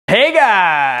Hey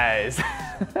guys!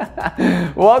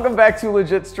 Welcome back to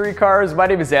Legit Street Cars. My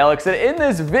name is Alex, and in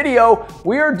this video,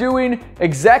 we are doing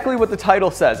exactly what the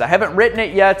title says. I haven't written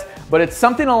it yet, but it's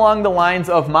something along the lines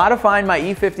of modifying my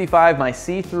E55, my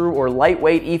see-through or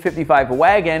lightweight E55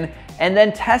 wagon, and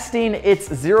then testing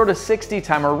its 0 to 60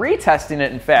 time, or retesting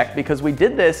it in fact, because we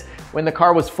did this when the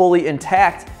car was fully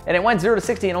intact, and it went 0 to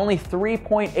 60 in only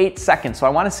 3.8 seconds. So I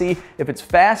want to see if it's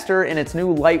faster in its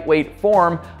new lightweight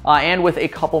form and with a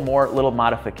couple more little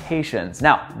modifications.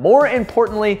 Now, more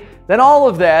importantly than all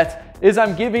of that is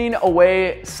I'm giving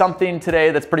away something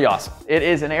today that's pretty awesome. It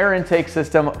is an air intake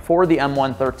system for the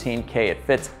M113K. It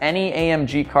fits any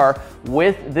AMG car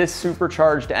with this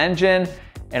supercharged engine.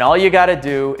 And all you gotta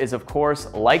do is, of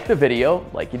course, like the video,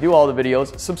 like you do all the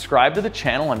videos, subscribe to the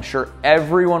channel. I'm sure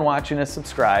everyone watching is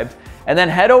subscribed. And then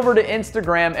head over to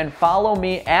Instagram and follow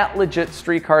me at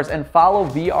LegitStreetCars and follow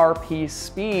VRP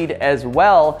Speed as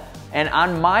well. And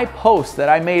on my post that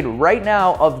I made right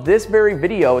now of this very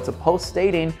video, it's a post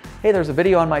stating, hey, there's a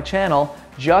video on my channel,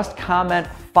 just comment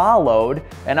followed,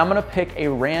 and I'm gonna pick a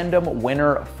random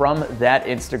winner from that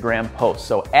Instagram post.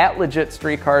 So at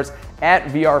LegitStreetCars, at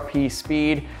VRP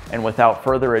Speed, and without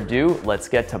further ado, let's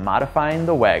get to modifying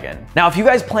the wagon. Now, if you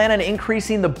guys plan on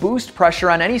increasing the boost pressure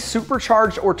on any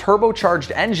supercharged or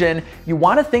turbocharged engine, you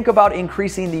wanna think about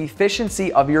increasing the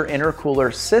efficiency of your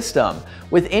intercooler system.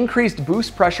 With increased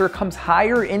boost pressure comes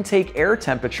higher intake air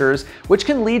temperatures, which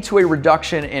can lead to a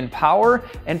reduction in power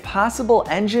and possible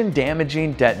engine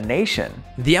damaging detonation.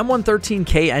 The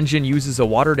M113K engine uses a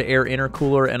water-to-air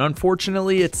intercooler, and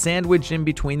unfortunately, it's sandwiched in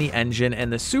between the engine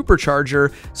and the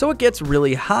supercharger, so it gets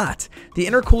really hot. The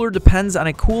intercooler depends on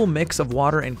a cool mix of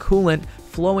water and coolant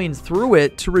flowing through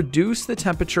it to reduce the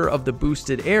temperature of the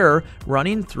boosted air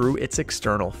running through its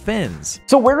external fins.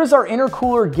 So where does our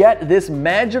intercooler get this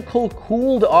magical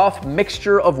cooled off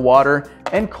mixture of water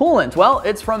and coolant? Well,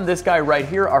 it's from this guy right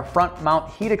here, our front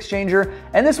mount heat exchanger,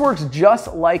 and this works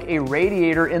just like a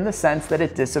radiator in the sense that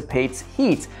it dissipates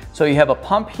heat. So you have a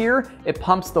pump here, it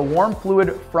pumps the warm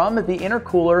fluid from the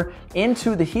intercooler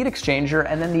into the heat exchanger,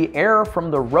 and then the air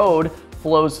from the road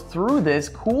flows through this,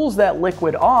 cools that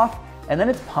liquid off, and then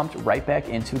it's pumped right back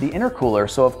into the intercooler.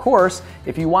 So of course,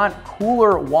 if you want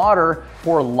cooler water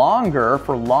for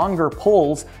longer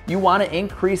pulls, you want to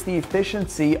increase the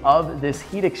efficiency of this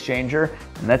heat exchanger,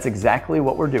 and that's exactly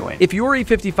what we're doing. If your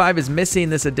E55 is missing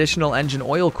this additional engine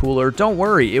oil cooler, don't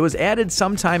worry. It was added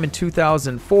sometime in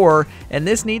 2004, and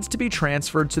this needs to be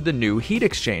transferred to the new heat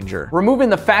exchanger. Removing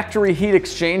the factory heat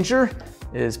exchanger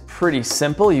is pretty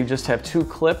simple. You just have two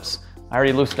clips. I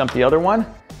already loosened up the other one.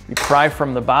 You pry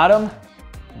from the bottom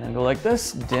and then go like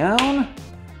this, down,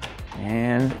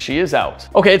 and she is out.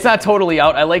 Okay, it's not totally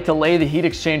out. I like to lay the heat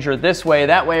exchanger this way.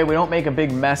 That way we don't make a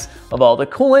big mess of all the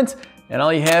coolant. And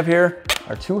all you have here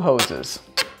are two hoses.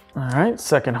 All right,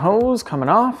 second hose coming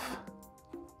off.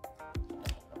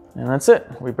 And that's it.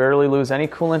 We barely lose any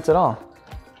coolant at all.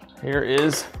 Here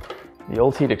is the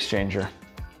old heat exchanger.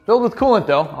 Filled with coolant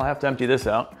though. I'll have to empty this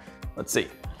out. Let's see.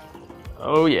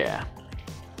 Oh yeah.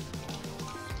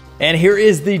 And here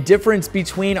is the difference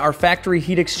between our factory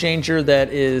heat exchanger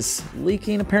that is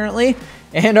leaking apparently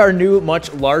and our new,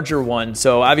 much larger one.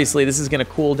 So obviously this is gonna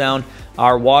cool down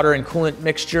our water and coolant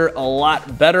mixture a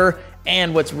lot better.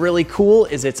 And what's really cool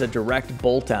is it's a direct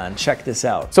bolt-on. Check this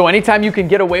out. So anytime you can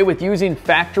get away with using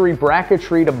factory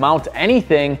bracketry to mount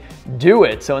anything, do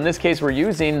it. So in this case, we're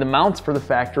using the mounts for the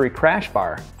factory crash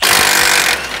bar.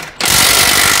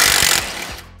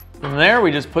 From there,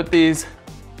 we just put these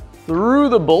through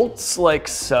the bolts like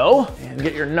so, and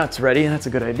get your nuts ready. That's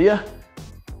a good idea.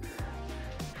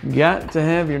 Got to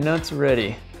have your nuts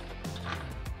ready.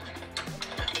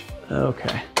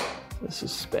 Okay, this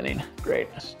is spinning. Great.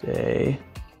 Stay.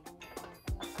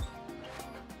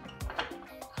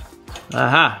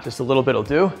 Aha, just a little bit will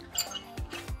do.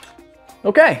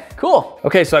 Okay, cool.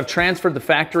 Okay, so I've transferred the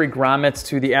factory grommets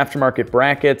to the aftermarket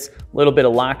brackets, a little bit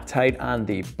of Loctite on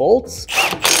the bolts.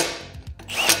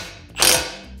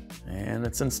 And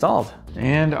it's installed.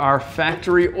 And our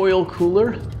factory oil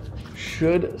cooler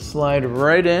should slide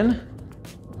right in.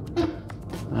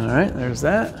 All right, there's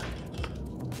that.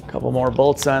 A couple more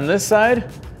bolts on this side,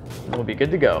 and we'll be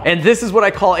good to go. And this is what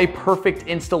I call a perfect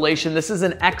installation. This is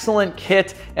an excellent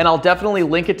kit, and I'll definitely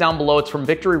link it down below. It's from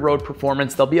Victory Road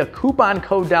Performance. There'll be a coupon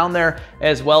code down there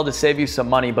as well to save you some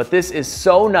money, but this is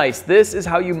so nice. This is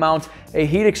how you mount a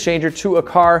heat exchanger to a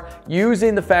car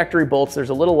using the factory bolts. There's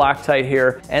a little Loctite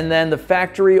here, and then the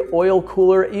factory oil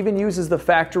cooler even uses the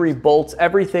factory bolts.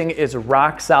 Everything is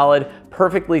rock solid,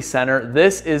 perfectly center.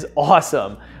 This is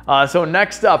awesome. So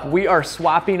next up, we are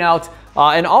swapping out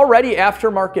an already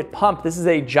aftermarket pump. This is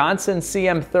a Johnson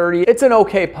CM30. It's an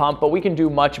okay pump, but we can do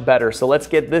much better. So let's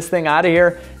get this thing out of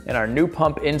here and our new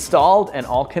pump installed and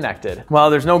all connected. Well,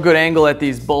 there's no good angle at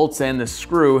these bolts and the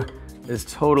screw is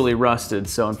totally rusted.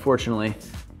 So unfortunately,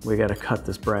 we got to cut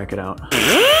this bracket out.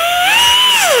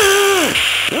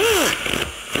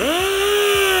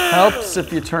 Helps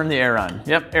if you turn the air on.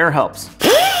 Yep, air helps.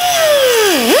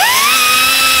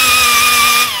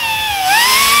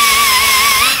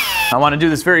 I want to do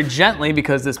this very gently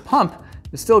because this pump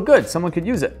is still good. Someone could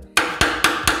use it.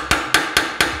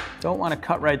 Don't want to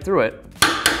cut right through it.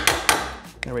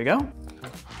 There we go.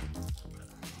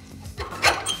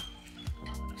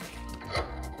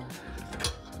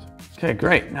 Okay,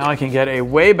 great. Now I can get a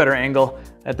way better angle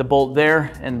at the bolt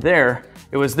there and there.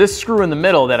 It was this screw in the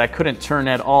middle that I couldn't turn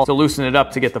at all to loosen it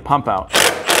up to get the pump out.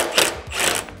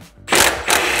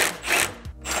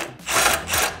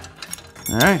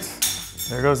 All right.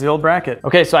 There goes the old bracket.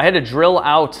 Okay, so I had to drill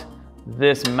out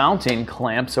this mounting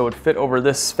clamp so it would fit over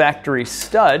this factory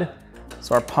stud.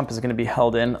 So our pump is gonna be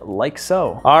held in like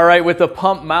so. All right, with the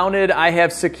pump mounted, I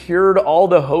have secured all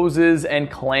the hoses and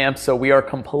clamps so we are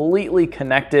completely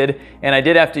connected. And I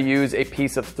did have to use a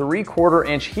piece of 3/4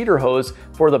 inch heater hose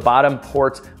for the bottom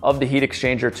port of the heat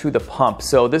exchanger to the pump.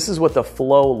 So this is what the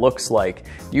flow looks like.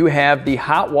 You have the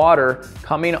hot water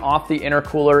coming off the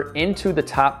intercooler into the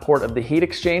top port of the heat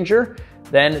exchanger.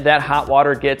 Then that hot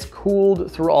water gets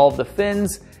cooled through all of the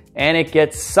fins and it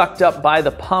gets sucked up by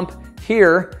the pump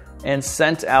here and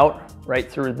sent out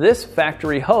right through this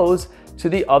factory hose to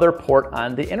the other port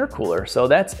on the intercooler. So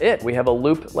that's it. We have a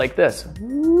loop like this.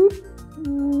 Whoop,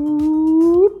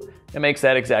 whoop. It makes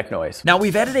that exact noise. Now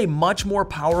we've added a much more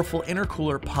powerful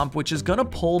intercooler pump, which is gonna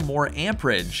pull more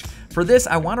amperage. For this,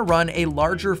 I wanna run a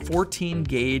larger 14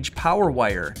 gauge power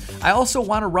wire. I also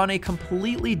wanna run a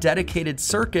completely dedicated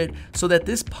circuit so that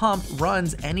this pump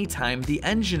runs anytime the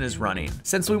engine is running.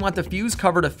 Since we want the fuse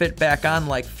cover to fit back on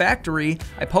like factory,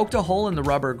 I poked a hole in the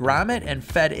rubber grommet and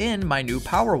fed in my new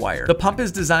power wire. The pump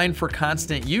is designed for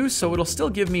constant use, so it'll still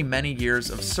give me many years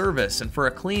of service. And for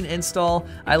a clean install,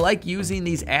 I like using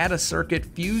these add a circuit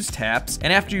fuse taps.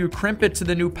 And after you crimp it to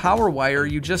the new power wire,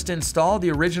 you just install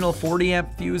the original 40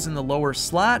 amp fuse in the lower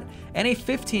slot and a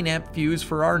 15 amp fuse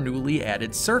for our newly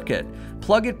added circuit.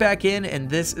 Plug it back in and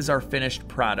this is our finished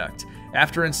product.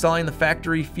 After installing the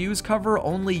factory fuse cover,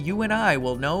 only you and I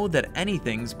will know that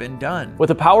anything's been done. With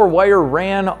the power wire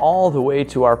ran all the way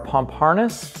to our pump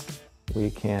harness, we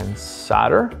can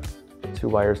solder 2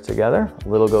 wires together. A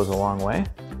little goes a long way.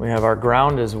 We have our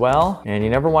ground as well, and you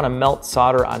never want to melt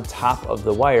solder on top of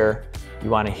the wire.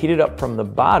 You want to heat it up from the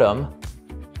bottom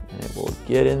and it will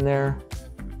get in there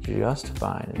just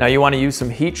fine. Now you want to use some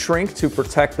heat shrink to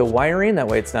protect the wiring, that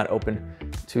way it's not open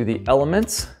to the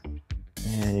elements.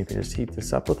 And you can just heat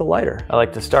this up with a lighter. I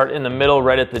like to start in the middle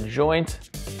right at the joint,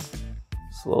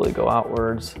 slowly go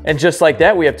outwards. And just like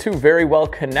that, we have 2 very well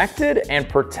connected and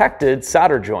protected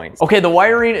solder joints. Okay, the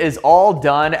wiring is all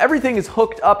done. Everything is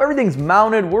hooked up, everything's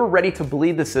mounted. We're ready to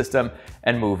bleed the system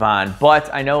and move on. But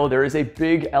I know there is a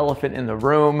big elephant in the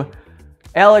room.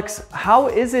 Alex, how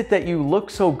is it that you look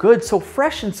so good, so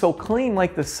fresh and so clean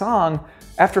like the song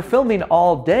after filming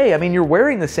all day? I mean, you're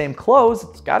wearing the same clothes.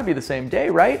 It's gotta be the same day,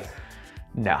 right?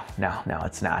 No,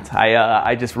 it's not.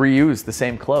 I just reuse the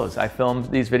same clothes. I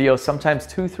filmed these videos sometimes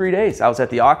 2-3 days. I was at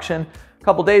the auction a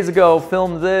couple days ago,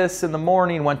 filmed this in the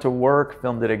morning, went to work,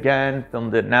 filmed it again,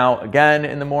 filmed it now again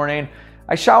in the morning.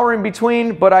 I shower in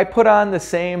between, but I put on the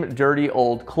same dirty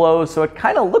old clothes, so it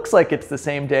kind of looks like it's the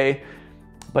same day,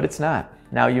 but it's not.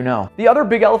 Now you know. The other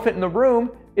big elephant in the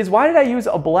room is why did I use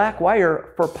a black wire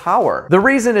for power? The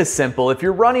reason is simple. If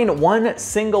you're running one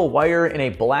single wire in a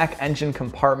black engine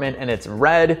compartment and it's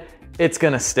red, it's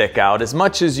gonna stick out. As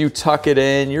much as you tuck it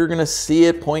in, you're gonna see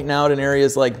it pointing out in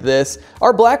areas like this.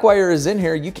 Our black wire is in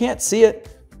here, you can't see it.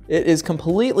 It is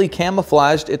completely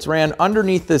camouflaged. It's ran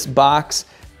underneath this box,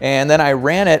 and then I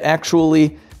ran it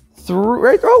actually through,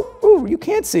 right, oh, you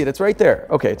can't see it, it's right there.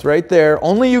 Okay, it's right there.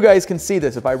 Only you guys can see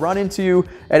this. If I run into you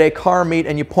at a car meet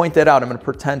and you point that out, I'm gonna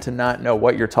pretend to not know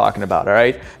what you're talking about, all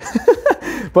right?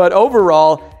 But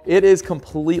overall, it is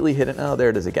completely hidden. Oh, there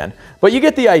it is again. But you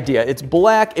get the idea. It's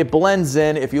black, it blends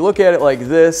in. If you look at it like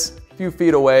this, a few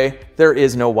feet away, there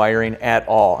is no wiring at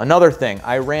all. Another thing,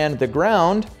 I ran the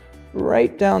ground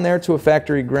right down there to a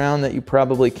factory ground that you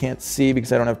probably can't see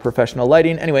because I don't have professional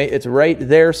lighting. Anyway, it's right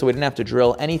there, so we didn't have to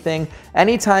drill anything.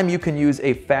 Anytime you can use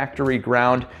a factory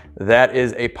ground, that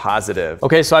is a positive.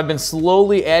 Okay, so I've been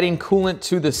slowly adding coolant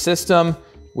to the system.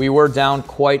 We were down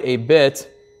quite a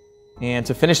bit. And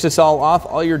to finish this all off,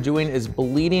 all you're doing is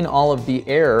bleeding all of the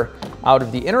air out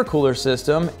of the intercooler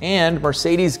system, and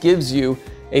Mercedes gives you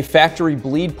a factory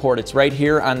bleed port. It's right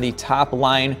here on the top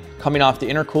line coming off the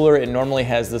intercooler. It normally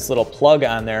has this little plug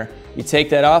on there. You take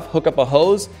that off, hook up a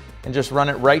hose, and just run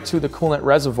it right to the coolant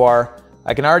reservoir.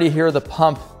 I can already hear the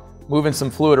pump moving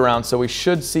some fluid around, so we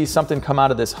should see something come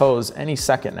out of this hose any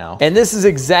second now. And this is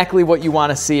exactly what you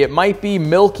want to see. It might be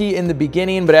milky in the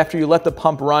beginning, but after you let the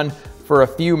pump run for a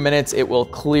few minutes, it will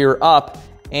clear up.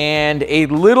 And a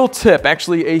little tip,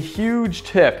 actually a huge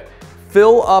tip,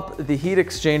 fill up the heat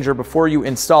exchanger before you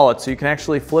install it. So you can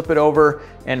actually flip it over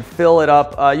and fill it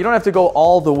up. You don't have to go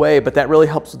all the way, but that really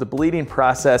helps with the bleeding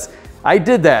process. I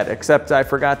did that, except I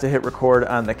forgot to hit record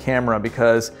on the camera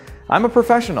because I'm a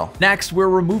professional. Next, we're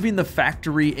removing the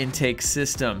factory intake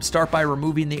system. Start by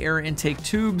removing the air intake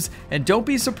tubes, and don't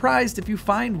be surprised if you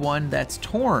find one that's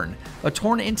torn. A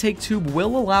torn intake tube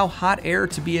will allow hot air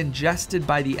to be ingested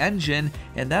by the engine,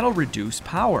 and that'll reduce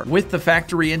power. With the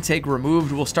factory intake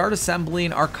removed, we'll start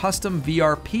assembling our custom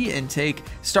VRP intake,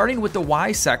 starting with the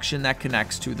Y section that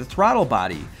connects to the throttle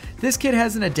body. This kit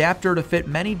has an adapter to fit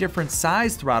many different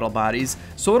size throttle bodies,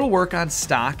 so it'll work on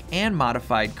stock and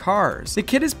modified cars. The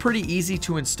kit is pretty easy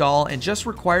to install and just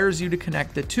requires you to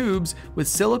connect the tubes with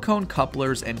silicone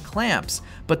couplers and clamps.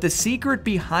 But the secret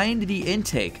behind the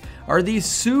intake are these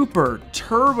super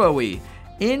turbo-y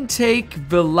intake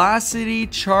velocity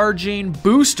charging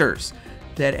boosters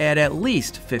that add at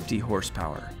least 50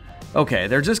 horsepower. Okay,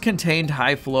 they're just contained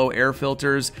high flow air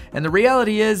filters, and the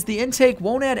reality is the intake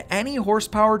won't add any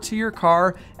horsepower to your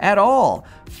car at all.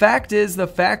 Fact is, the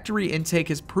factory intake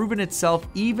has proven itself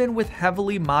even with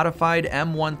heavily modified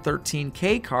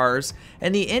M113K cars,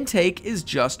 and the intake is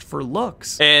just for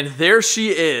looks. And there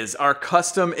she is, our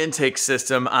custom intake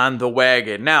system on the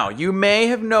wagon. Now, you may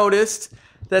have noticed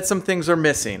that some things are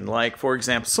missing, like for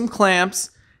example, some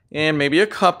clamps, and maybe a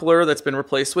coupler that's been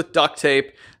replaced with duct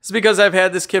tape. It's because I've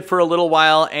had this kit for a little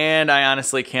while and I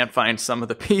honestly can't find some of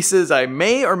the pieces. I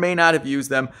may or may not have used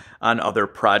them on other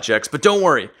projects, but don't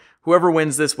worry. Whoever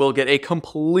wins this will get a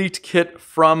complete kit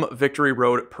from Victory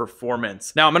Road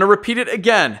Performance. Now I'm gonna repeat it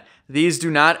again. These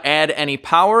do not add any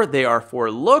power. They are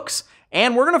for looks.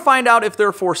 And we're gonna find out if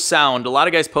they're for sound. A lot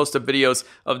of guys post up videos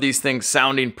of these things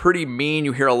sounding pretty mean.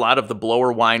 You hear a lot of the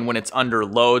blower whine when it's under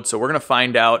load, so we're gonna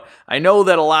find out. I know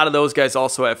that a lot of those guys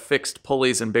also have fixed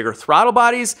pulleys and bigger throttle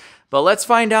bodies, but let's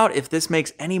find out if this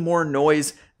makes any more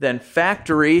noise than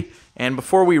factory. And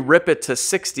before we rip it to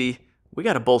 60, we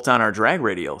gotta bolt on our drag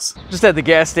radials. Just at the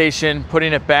gas station,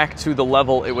 putting it back to the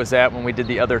level it was at when we did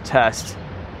the other test.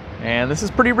 And this is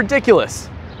pretty ridiculous.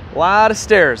 A lot of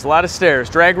stairs,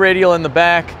 Drag radial in the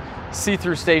back,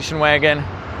 see-through station wagon,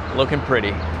 looking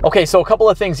pretty. Okay, so a couple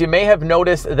of things. You may have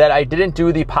noticed that I didn't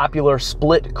do the popular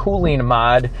split cooling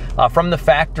mod from the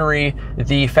factory.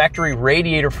 The factory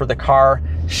radiator for the car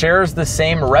shares the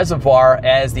same reservoir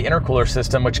as the intercooler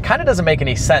system, which kind of doesn't make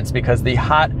any sense because the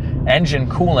hot engine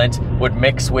coolant would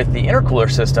mix with the intercooler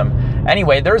system.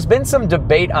 Anyway, there's been some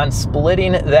debate on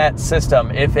splitting that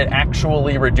system if it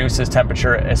actually reduces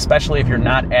temperature, especially if you're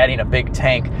not adding a big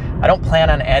tank. I don't plan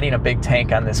on adding a big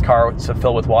tank on this car to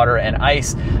fill with water and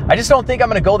ice. I just don't think I'm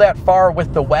gonna go that far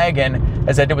with the wagon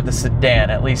as I did with the sedan.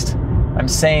 At least I'm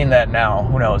saying that now.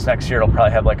 Who knows, next year it'll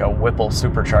probably have like a Whipple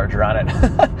supercharger on it.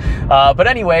 But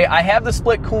anyway, I have the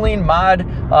split cooling mod,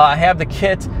 I have the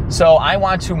kit, so I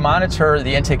want to monitor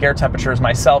the intake air temperatures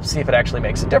myself, see if it actually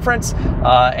makes a difference,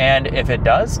 and if it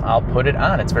does, I'll put it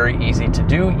on. It's very easy to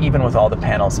do, even with all the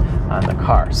panels on the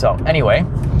car. So anyway,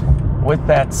 with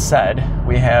that said,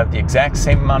 we have the exact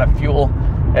same amount of fuel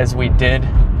as we did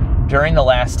during the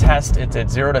last test. It's at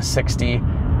 0 to 60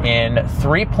 in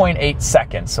 3.8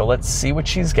 seconds. So let's see what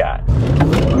she's got.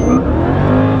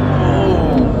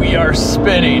 Oh, we are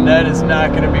spinning. That is not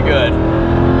going to be good.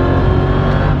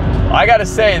 I got to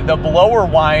say, the blower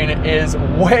whine is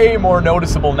way more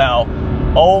noticeable now.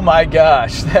 Oh my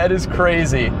gosh, that is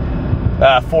crazy.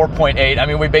 4.8. I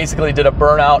mean, we basically did a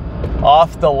burnout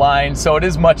off the line, so it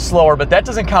is much slower, but that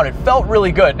doesn't count. It felt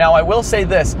really good. Now, I will say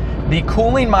this, the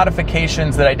cooling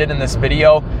modifications that I did in this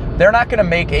video, they're not gonna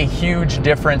make a huge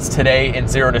difference today in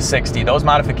 0 to 60. Those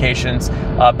modifications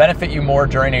benefit you more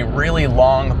during a really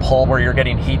long pull where you're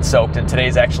getting heat soaked, and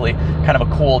today's actually kind of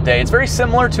a cool day. It's very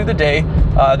similar to the day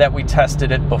that we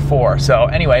tested it before. So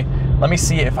anyway, let me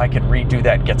see if I can redo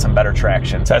that and get some better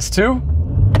traction. Test 2.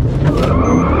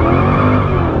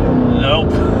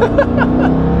 Nope.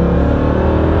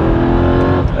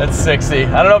 That's 60.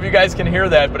 I don't know if you guys can hear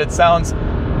that, but it sounds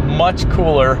much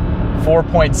cooler.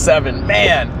 4.7.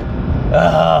 Man,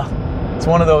 it's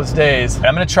one of those days.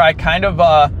 I'm gonna try kind of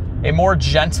a more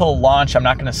gentle launch. I'm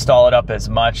not gonna stall it up as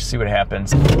much, see what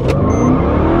happens. A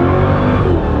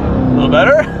little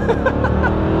better?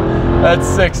 That's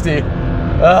 60.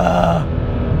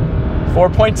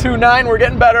 4.29, we're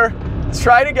getting better. Let's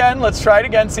try it again,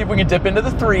 see if we can dip into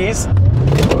the threes.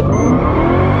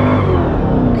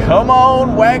 Come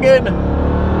on, wagon.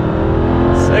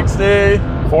 60.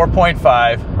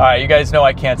 4.5. All right, you guys know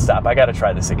I can't stop. I gotta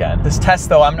try this again. This test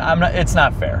though, it's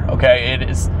not fair, okay?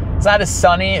 It's not as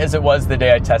sunny as it was the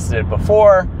day I tested it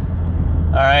before.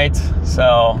 All right,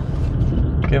 so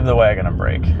give the wagon a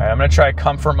break. All right, I'm gonna try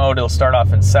comfort mode. It'll start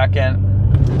off in second.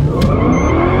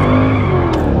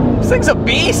 This thing's a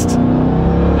beast.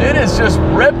 It is just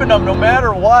ripping them no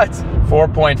matter what.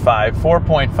 4.5,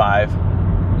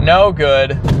 4.5. No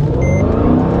good.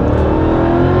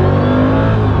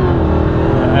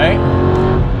 All right.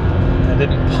 I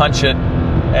didn't punch it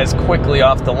as quickly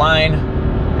off the line.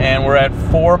 And we're at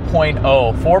 4.0,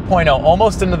 4.0,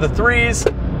 almost into the threes.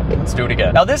 Let's do it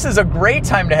again. Now this is a great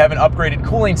time to have an upgraded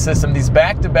cooling system. These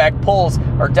back-to-back pulls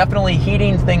are definitely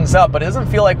heating things up, but it doesn't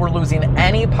feel like we're losing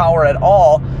any power at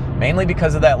all, mainly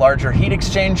because of that larger heat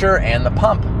exchanger and the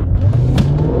pump.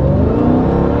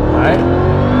 All right,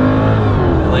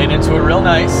 laid into it real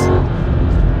nice.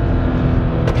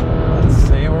 Let's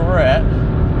see where we're at.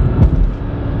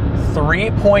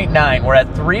 3.9, we're at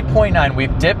 3.9.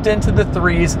 We've dipped into the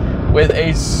threes with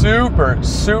a super,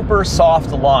 super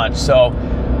soft launch. So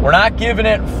we're not giving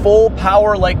it full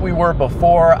power like we were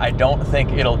before. I don't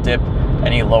think it'll dip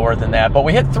any lower than that. But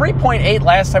we hit 3.8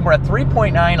 last time. We're at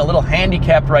 3.9, a little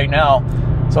handicapped right now.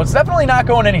 So it's definitely not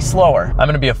going any slower. I'm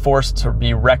gonna be a force to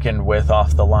be reckoned with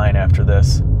off the line after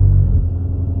this.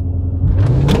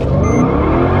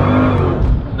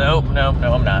 Nope, no,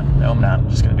 I'm not. No, I'm not. I'm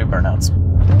just gonna do burnouts.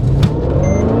 Come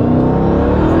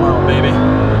on, baby.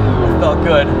 It felt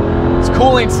good. This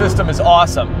cooling system is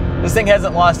awesome. This thing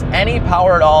hasn't lost any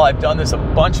power at all. I've done this a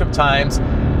bunch of times,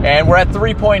 and we're at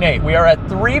 3.8. We are at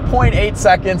 3.8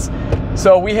 seconds,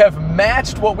 so we have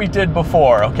matched what we did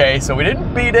before, okay? So we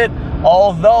didn't beat it,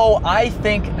 although I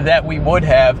think that we would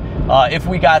have if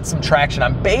we got some traction.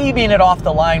 I'm babying it off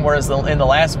the line, whereas in the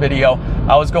last video,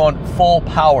 I was going full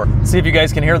power. Let's see if you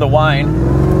guys can hear the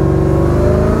whine.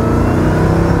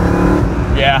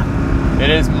 Yeah, it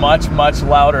is much, much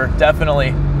louder,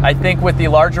 definitely. I think with the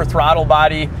larger throttle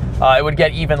body, it would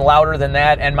get even louder than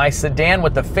that. And my sedan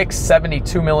with the fixed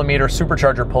 72mm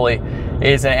supercharger pulley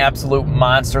is an absolute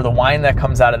monster. The whine that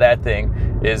comes out of that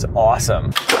thing is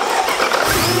awesome.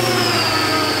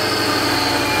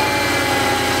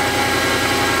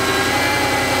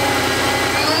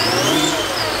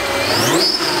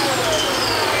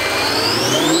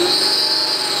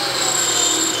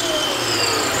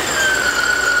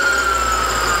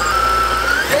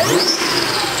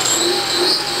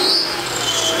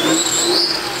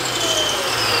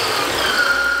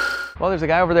 Well, there's a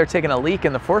guy over there taking a leak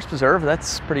in the force preserve.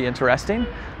 That's pretty interesting.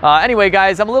 Anyway,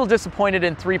 guys, I'm a little disappointed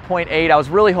in 3.8. I was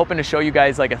really hoping to show you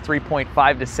guys like a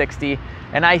 3.5 to 60,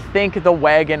 and I think the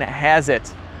wagon has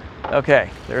it.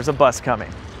 Okay, there's a bus coming.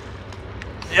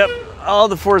 Yep, all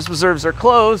the force preserves are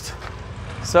closed,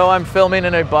 so I'm filming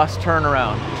in a bus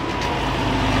turnaround.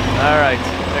 All right,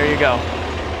 there you go.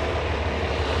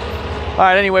 All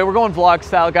right, anyway, we're going vlog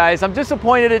style, guys. I'm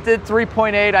disappointed it did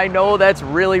 3.8. I know that's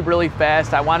really, really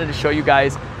fast. I wanted to show you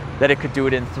guys that it could do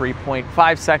it in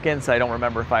 3.5 seconds. I don't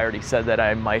remember if I already said that.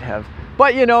 I might have.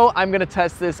 But you know, I'm gonna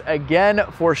test this again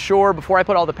for sure. Before I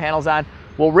put all the panels on,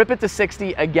 we'll rip it to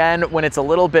 60 again when it's a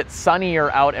little bit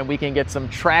sunnier out and we can get some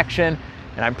traction.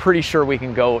 And I'm pretty sure we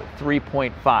can go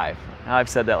 3.5. Now, I've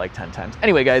said that like 10 times.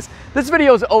 Anyway, guys, this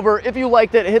video is over. If you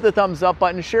liked it, hit the thumbs up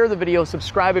button, share the video,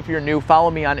 subscribe if you're new,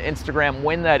 follow me on Instagram,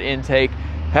 win that intake.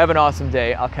 Have an awesome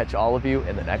day. I'll catch all of you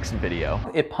in the next video.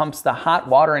 It pumps the hot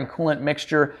water and coolant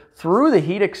mixture through the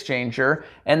heat exchanger,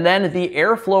 and then the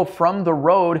airflow from the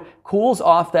road cools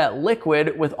off that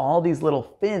liquid with all these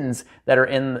little fins that are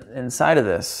inside of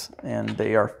this. And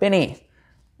they are finny,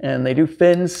 and they do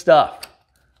fin stuff.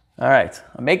 All right,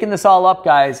 I'm making this all up,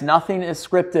 guys. Nothing is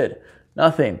scripted.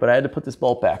 Nothing, but I had to put this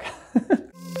bolt back.